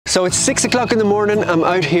So it's 6 o'clock in the morning. I'm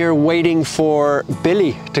out here waiting for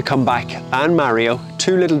Billy to come back and Mario,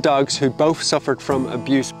 two little dogs who both suffered from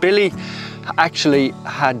abuse. Billy actually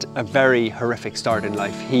had a very horrific start in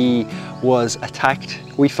life. He was attacked.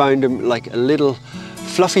 We found him like a little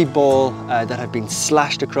fluffy ball that had been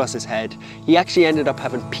slashed across his head. He actually ended up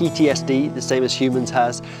having PTSD, the same as humans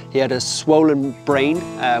has. He had a swollen brain.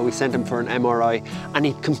 We sent him for an MRI and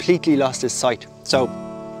he completely lost his sight. So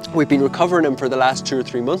we've been recovering him for the last 2 or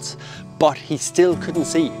 3 months, but he still couldn't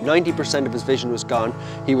see. 90% of his vision was gone.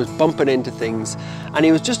 He was bumping into things, and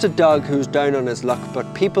he was just a dog who was down on his luck,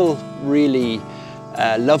 but people really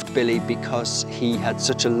loved Billy because he had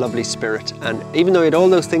such a lovely spirit. And even though he had all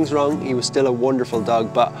those things wrong, he was still a wonderful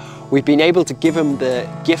dog. But we've been able to give him the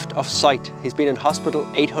gift of sight. He's been in hospital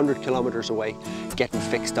 800 kilometers away, getting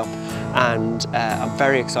fixed up. And I'm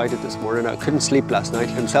very excited this morning. I couldn't sleep last night.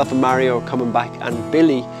 Himself and Mario are coming back, and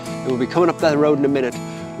Billy, who will be coming up that road in a minute,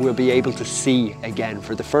 will be able to see again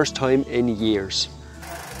for the first time in years.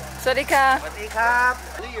 Sawadee ka. Sawadee ka.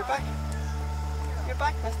 Billy, you're back. You're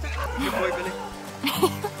back, mister. Good boy, Billy.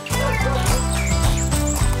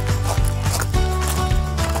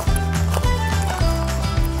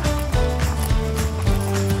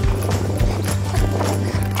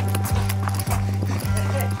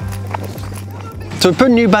 So we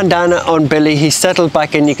put a new bandana on Billy. He's settled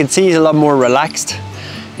back in. You can see he's a lot more relaxed.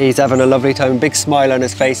 He's having a lovely time, big smile on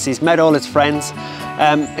his face. He's met all his friends.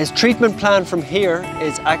 His treatment plan from here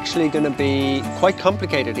is actually going to be quite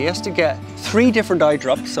complicated. He has to get 3 different eye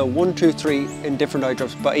drops, so 1, 2, 3 in different eye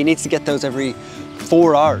drops, but he needs to get those every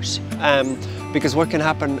 4 hours. Because what can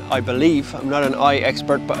happen, I believe, I'm not an eye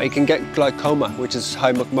expert, but he can get glaucoma, which is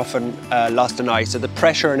how McMuffin lost an eye. So the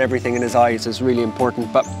pressure and everything in his eyes is really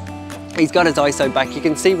important, but he's got his eyesight back. You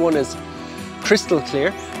can see one is crystal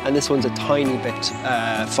clear and this one's a tiny bit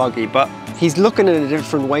foggy, but he's looking in a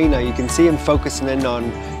different way now. You can see him focusing in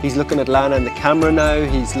on, he's looking at Lana and the camera now,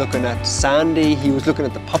 he's looking at Sandy, he was looking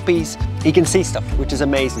at the puppies. He can see stuff, which is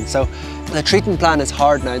amazing. So the treatment plan is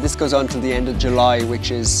hard now. This goes on till the end of July, which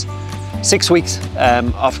is 6 weeks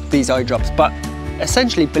of these eye drops. But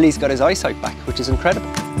essentially Billy's got his eyesight back, which is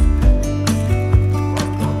incredible.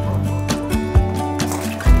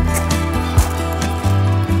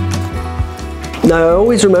 Now I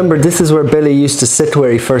always remember this is where Billy used to sit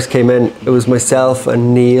where he first came in. It was myself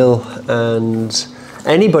and Neil and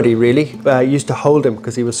anybody really used to hold him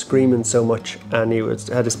because he was screaming so much and he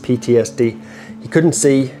had his PTSD. He couldn't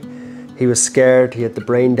see, he was scared, he had the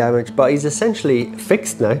brain damage, but he's essentially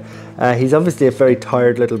fixed now. He's obviously a very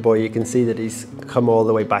tired little boy. You can see that he's come all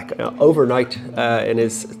the way back overnight in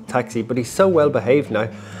his taxi, but he's so well behaved now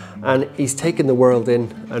and he's taken the world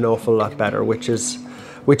in an awful lot better, which is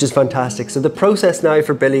fantastic. So the process now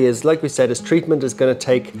for Billy is, like we said, his treatment is going to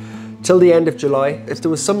take till the end of July. If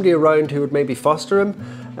there was somebody around who would maybe foster him,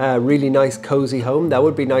 a really nice cozy home, that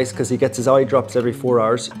would be nice because he gets his eye drops every 4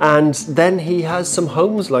 hours. And then he has some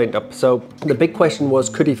homes lined up. So the big question was,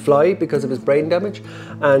 could he fly because of his brain damage?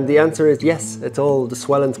 And the answer is yes. It's all, the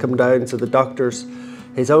swelling's come down. So the doctors,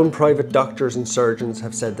 his own private doctors and surgeons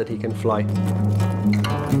have said that he can fly.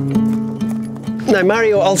 Now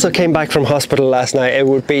Mario also came back from hospital last night. It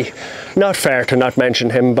would be not fair to not mention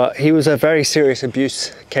him, but he was a very serious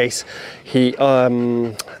abuse case. He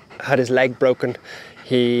had his leg broken,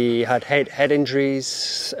 he had head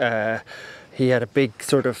injuries, he had a big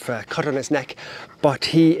sort of cut on his neck, but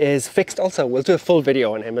he is fixed also. We'll do a full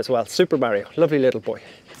video on him as well. Super Mario, lovely little boy.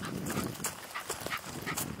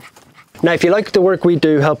 Now, if you like the work we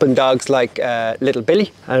do helping dogs like little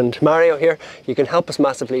Billy and Mario here, you can help us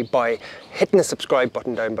massively by hitting the subscribe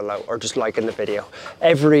button down below or just liking the video.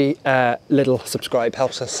 Every little subscribe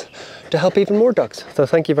helps us to help even more dogs. So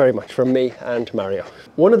thank you very much from me and Mario.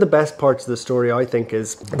 One of the best parts of the story, I think,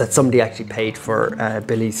 is that somebody actually paid for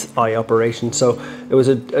Billy's eye operation. So it was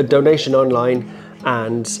a donation online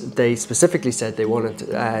and they specifically said they wanted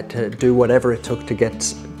to do whatever it took to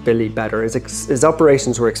get Billy better. His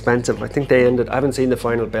operations were expensive. I think they ended, I haven't seen the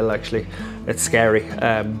final bill actually, it's scary,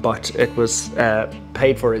 but it was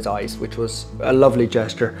paid for his eyes, which was a lovely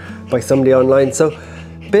gesture by somebody online. So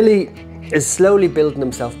Billy is slowly building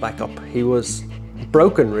himself back up. He was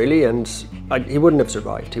broken really, and he wouldn't have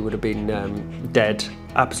survived. He would have been dead,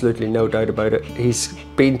 absolutely no doubt about it. He's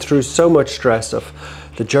been through so much stress of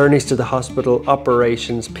the journeys to the hospital,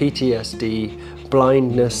 operations, PTSD,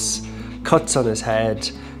 blindness, cuts on his head.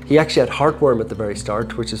 He actually had heartworm at the very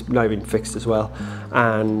start, which has now been fixed as well.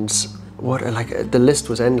 And the list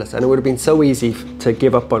was endless. And it would have been so easy to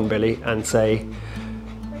give up on Billy and say,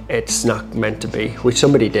 it's not meant to be, which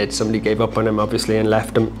somebody did. Somebody gave up on him, obviously, and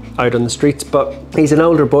left him out on the streets. But he's an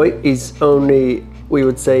older boy. He's only we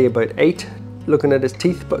would say about 8, looking at his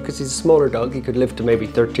teeth, but because he's a smaller dog, he could live to maybe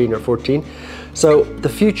 13 or 14. So the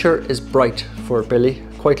future is bright for Billy,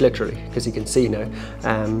 quite literally, because he can see now.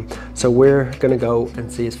 So we're gonna go and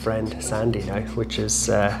see his friend Sandy now, which is,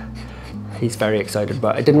 he's very excited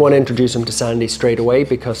about. I didn't want to introduce him to Sandy straight away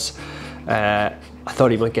because I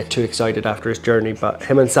thought he might get too excited after his journey, but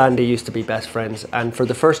him and Sandy used to be best friends, and for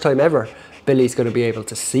the first time ever, Billy's gonna be able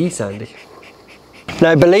to see Sandy.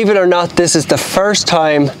 Now, believe it or not, this is the first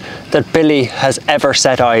time that Billy has ever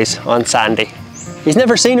set eyes on Sandy. He's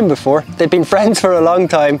never seen him before. They've been friends for a long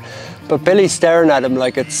time, but Billy's staring at him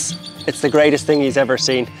like it's the greatest thing he's ever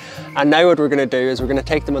seen. And now what we're going to do is we're going to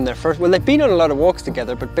take them on their first, well, they've been on a lot of walks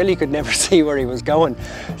together, but Billy could never see where he was going.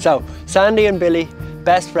 So Sandy and Billy,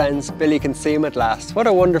 best friends. Billy can see him at last. What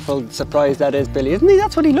a wonderful surprise that is, Billy, isn't he?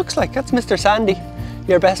 That's what he looks like. That's Mr. Sandy,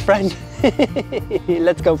 your best friend.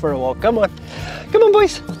 Let's go for a walk. Come on. Come on,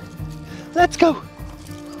 boys. Let's go.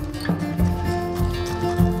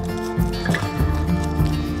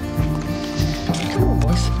 Come on,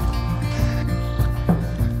 boys.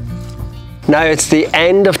 Now it's the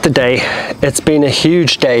end of the day. It's been a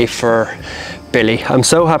huge day for Billy. I'm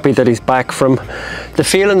so happy that he's back from the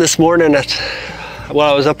feeling this morning at,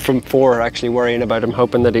 well, I was up from 4 actually worrying about him,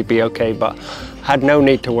 hoping that he'd be okay, but had no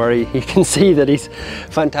need to worry. You can see that he's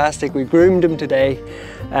fantastic. We groomed him today.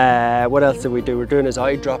 What else did we do? We're doing his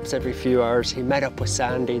eye drops every few hours. He met up with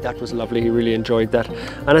Sandy. That was lovely. He really enjoyed that.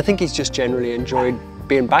 And I think he's just generally enjoyed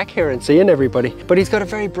being back here and seeing everybody. But he's got a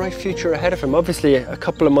very bright future ahead of him. Obviously a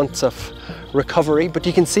couple of months of recovery, but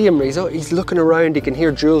you can see him, he's looking around, he can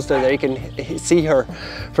hear Jules down there, he can see her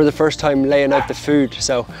for the first time laying out the food.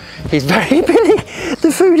 So he's very, Billy,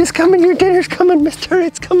 the food is coming, your dinner's coming, mister,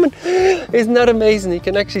 it's coming. Isn't that amazing? He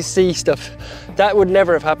can actually see stuff. That would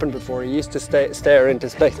never have happened before. He used to stare into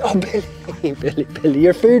space. Oh, Billy, Billy,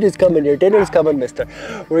 your food is coming, your dinner's coming, mister.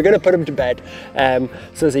 We're going to put him to bed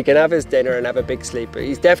so he can have his dinner and have a big sleep.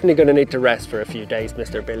 He's definitely going to need to rest for a few days,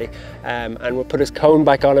 Mr. Billy. And we'll put his cone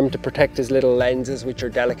back on him to protect his little lenses, which are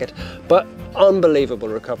delicate. But unbelievable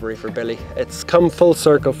recovery for Billy. It's come full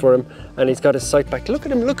circle for him, and he's got his sight back. Look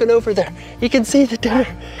at him looking over there. You can see the dinner.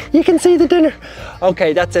 You can see the dinner.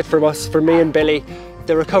 Okay, that's it from us, for me and Billy.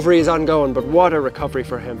 The recovery is ongoing, but what a recovery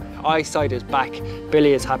for him. Eyesight is back.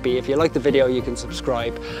 Billy is happy. If you like the video, you can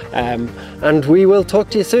subscribe. And we will talk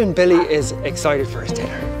to you soon. Billy is excited for his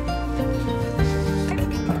dinner.